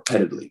them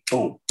repetitively.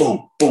 Boom,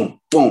 boom, boom,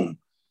 boom.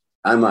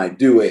 I might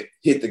do it,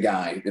 hit the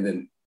guy, and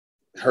then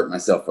hurt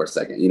myself for a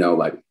second, you know,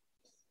 like,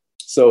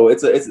 so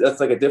it's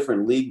like a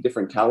different league,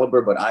 different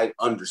caliber, but I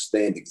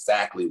understand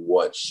exactly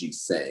what she's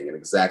saying and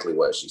exactly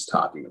what she's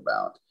talking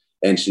about.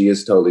 And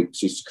she's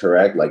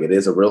correct. Like, it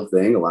is a real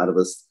thing. A lot of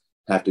us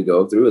have to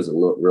go through. It's a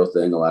real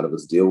thing a lot of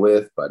us deal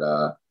with. But,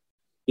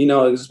 you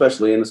know,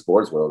 especially in the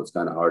sports world, it's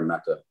kind of hard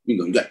not to,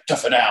 you got to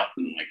tough it out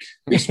and like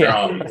be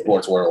strong in the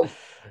sports world.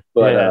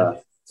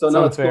 But so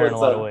no, it's cool. In a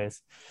lot of ways.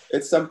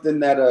 It's something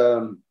that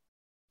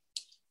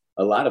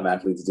a lot of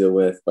athletes deal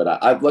with,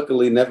 but I've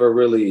luckily never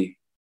really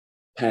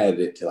had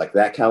it to like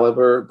that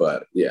caliber.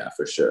 But yeah,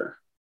 for sure.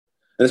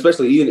 And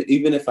especially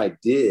even if I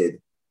did,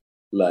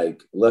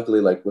 like luckily,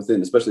 like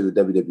within especially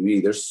the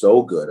WWE, they're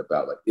so good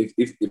about like if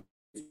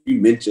you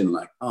mention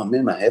like, oh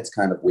man, my head's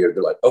kind of weird,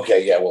 they're like,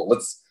 okay, yeah, well,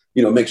 let's,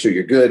 you know, make sure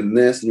you're good in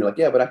this. And you're like,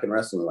 yeah, but I can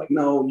wrestle. And they're like,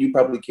 no, you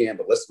probably can,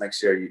 but let's make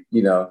sure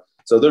you know.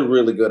 So they're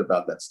really good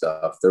about that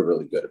stuff. They're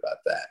really good about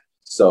that.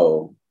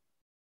 So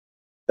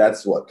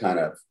that's what kind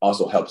of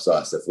also helps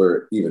us if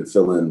we're even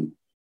feeling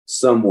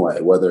some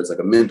way, whether it's like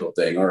a mental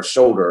thing or a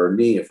shoulder or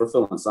knee, if we're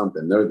feeling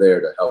something, they're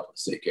there to help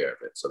us take care of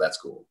it. So that's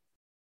cool.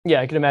 Yeah,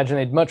 I can imagine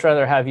they'd much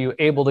rather have you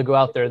able to go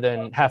out there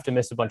than have to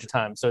miss a bunch of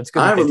time. So it's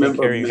good that they take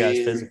care of you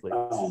guys physically.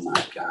 Oh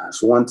my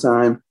gosh. One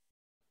time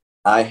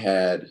I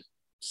had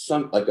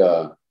like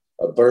a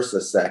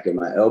bursa sac in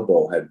my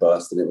elbow had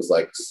bust and it was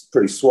like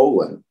pretty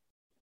swollen.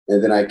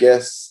 And then I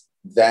guess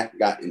that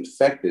got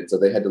infected. So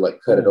they had to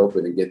like cut it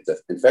open and get the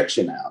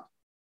infection out.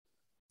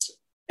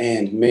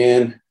 And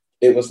man,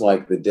 it was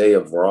like the day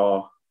of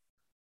Raw.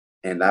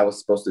 And I was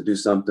supposed to do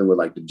something with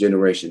like the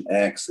Generation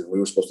X, and we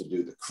were supposed to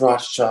do the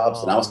cross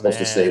chops. And I was supposed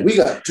to say, we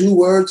got 2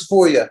 words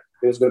for you.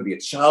 It was going to be a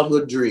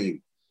childhood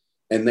dream.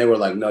 And they were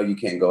like, no, you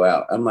can't go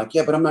out. I'm like,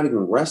 yeah, but I'm not even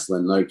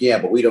wrestling. They're like, yeah,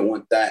 but we don't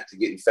want that to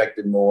get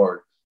infected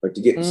more or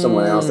to get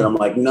someone else. And I'm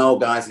like, no,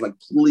 guys, I'm like,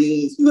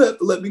 please, you have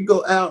to let me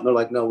go out. And they're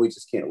like, no, we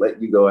just can't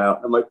let you go out.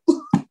 I'm like,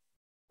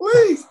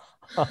 please.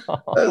 I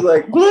was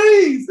like,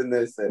 please. And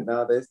they said,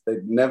 no, they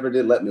never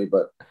did let me,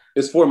 but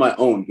it's for my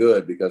own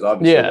good because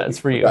obviously it's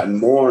for you. Gotten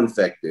more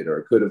infected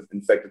or could have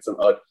infected some,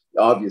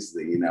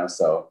 obviously, you know.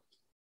 So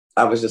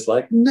I was just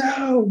like,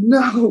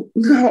 no.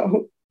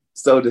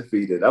 So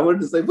defeated. I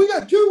wanted to say, we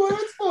got 2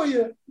 words for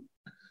you.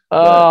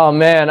 Oh,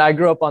 man, I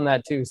grew up on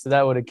that too, so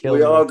that would have killed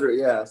me. We all agree,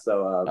 yeah.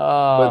 So,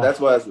 but that's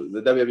why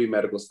the WWE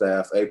medical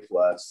staff, A+,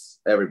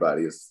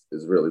 everybody is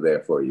really there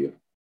for you.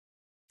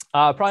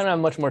 Probably don't have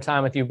much more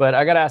time with you, but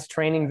I got to ask,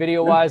 training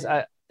video-wise,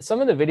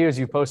 some of the videos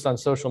you post on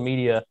social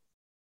media,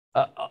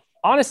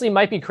 honestly,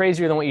 might be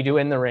crazier than what you do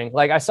in the ring.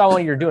 Like I saw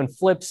one you're doing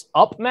flips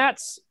up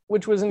mats,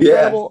 which was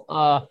incredible.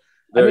 I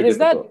mean, is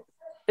difficult.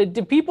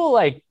 Do people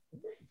like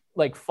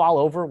fall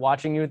over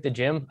watching you at the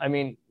gym? I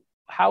mean,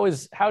 how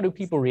do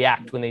people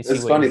react when they see?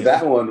 It's funny.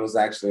 That one was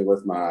actually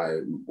with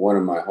one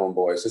of my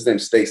homeboys. His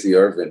name's Stacey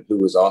Irvin, who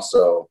was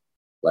also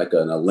like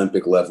an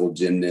Olympic level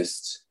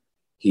gymnast.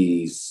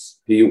 He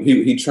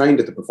trained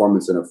at the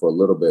Performance Center for a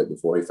little bit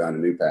before he found a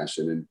new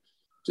passion and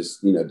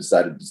just, you know,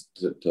 decided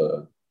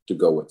to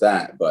go with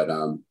that. But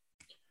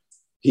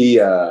we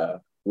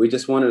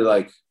just wanted to,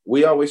 like,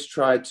 we always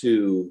try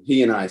to,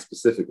 he and I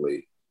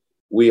specifically,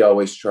 we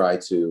always try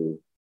to,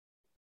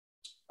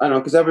 I don't know,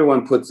 because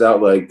everyone puts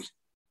out like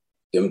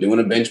them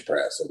doing a bench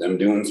press or them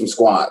doing some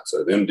squats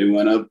or them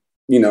doing a,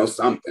 you know,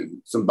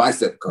 something, some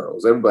bicep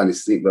curls.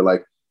 Everybody's see, but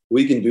like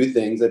we can do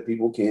things that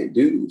people can't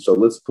do. So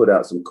let's put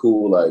out some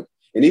cool, like,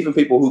 and even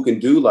people who can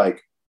do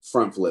like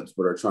front flips,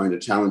 but are trying to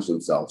challenge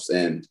themselves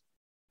and,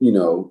 you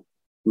know,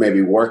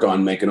 maybe work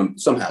on making them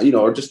somehow, you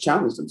know, or just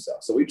challenge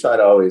themselves. So we try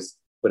to always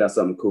put out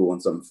something cool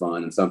and something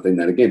fun and something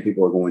that, again,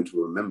 people are going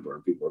to remember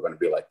and people are going to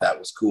be like, that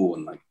was cool.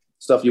 And like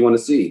stuff you want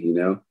to see, you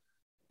know,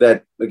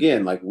 that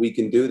again, like we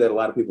can do that a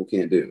lot of people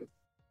can't do.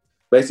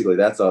 Basically,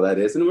 that's all that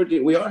is. And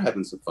we are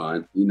having some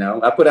fun, you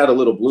know. I put out a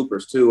little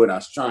bloopers too, and I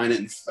was trying it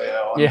and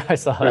failed. Yeah, I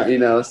saw it. You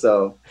know,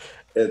 so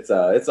it's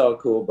all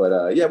cool.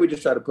 But yeah, we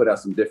just try to put out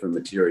some different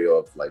material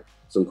of like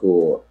some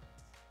cool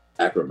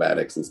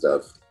acrobatics and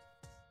stuff.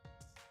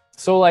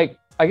 So like,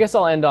 I guess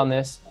I'll end on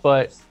this,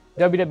 but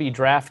WWE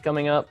draft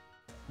coming up.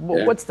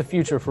 Yeah. What's the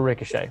future for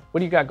Ricochet?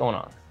 What do you got going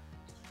on?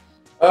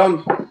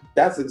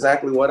 That's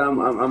exactly what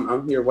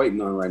I'm here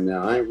waiting on right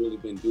now. I ain't really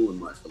been doing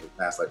much for the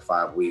past like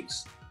 5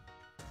 weeks.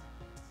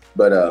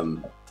 But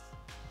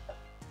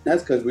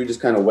that's because we're just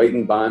kind of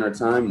waiting, buying our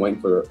time, waiting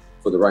for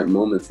the right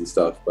moments and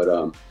stuff. But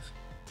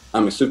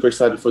I'm super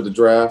excited for the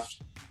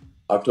draft.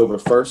 October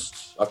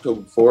 1st,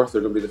 October 4th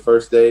are going to be the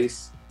first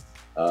days.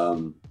 It's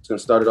going to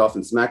start it off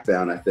in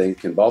SmackDown, I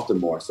think, in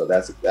Baltimore. So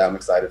I'm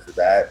excited for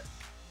that.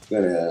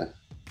 I'm gonna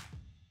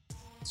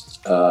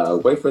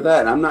wait for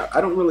that. And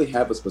I don't really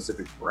have a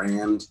specific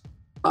brand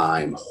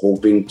I'm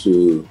hoping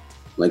to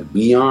like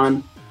be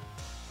on.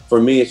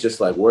 For me, it's just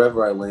like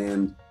wherever I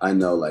land, I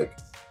know like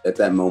at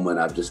that moment,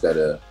 I've got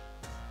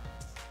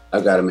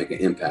to make an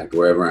impact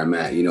wherever I'm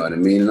at. You know what I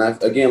mean?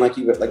 And again, like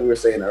we were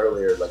saying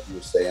earlier, like you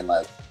were saying,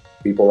 like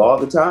people all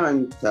the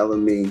time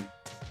telling me,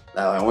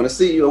 I want to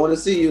see you. I want to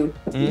see you.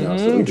 Mm-hmm. You know,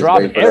 so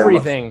drop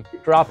everything.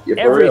 Drop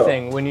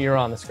everything when you're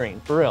on the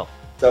screen, for real.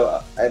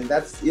 So, and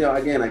that's, you know,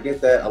 again, I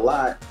get that a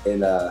lot.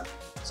 And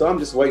so I'm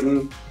just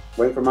waiting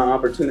for my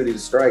opportunity to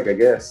strike, I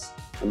guess.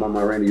 I'm on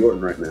my Randy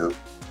Orton right now.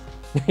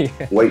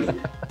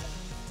 Waiting.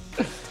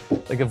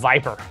 Like a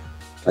viper.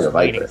 Like a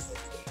viper. Waiting.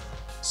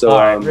 So, all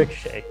right,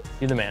 Ricochet,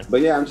 you're the man.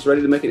 But yeah, I'm just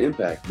ready to make an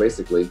impact,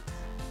 basically.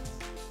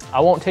 I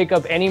won't take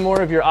up any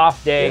more of your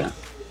off day. Yeah.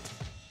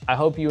 I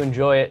hope you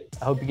enjoy it.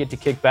 I hope you get to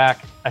kick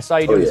back. I saw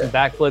you doing some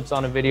backflips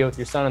on a video with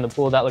your son in the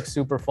pool. That looks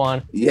super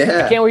fun.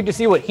 Yeah. I can't wait to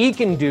see what he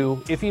can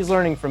do if he's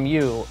learning from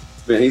you.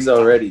 Man, he's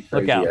already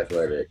crazy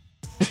athletic.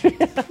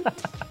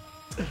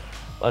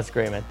 That's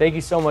great, man. Thank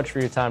you so much for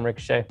your time,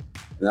 Ricochet.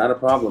 Not a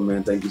problem,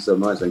 man. Thank you so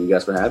much. Thank you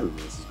guys for having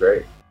me. This is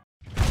great.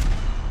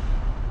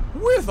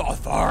 With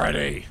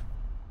authority.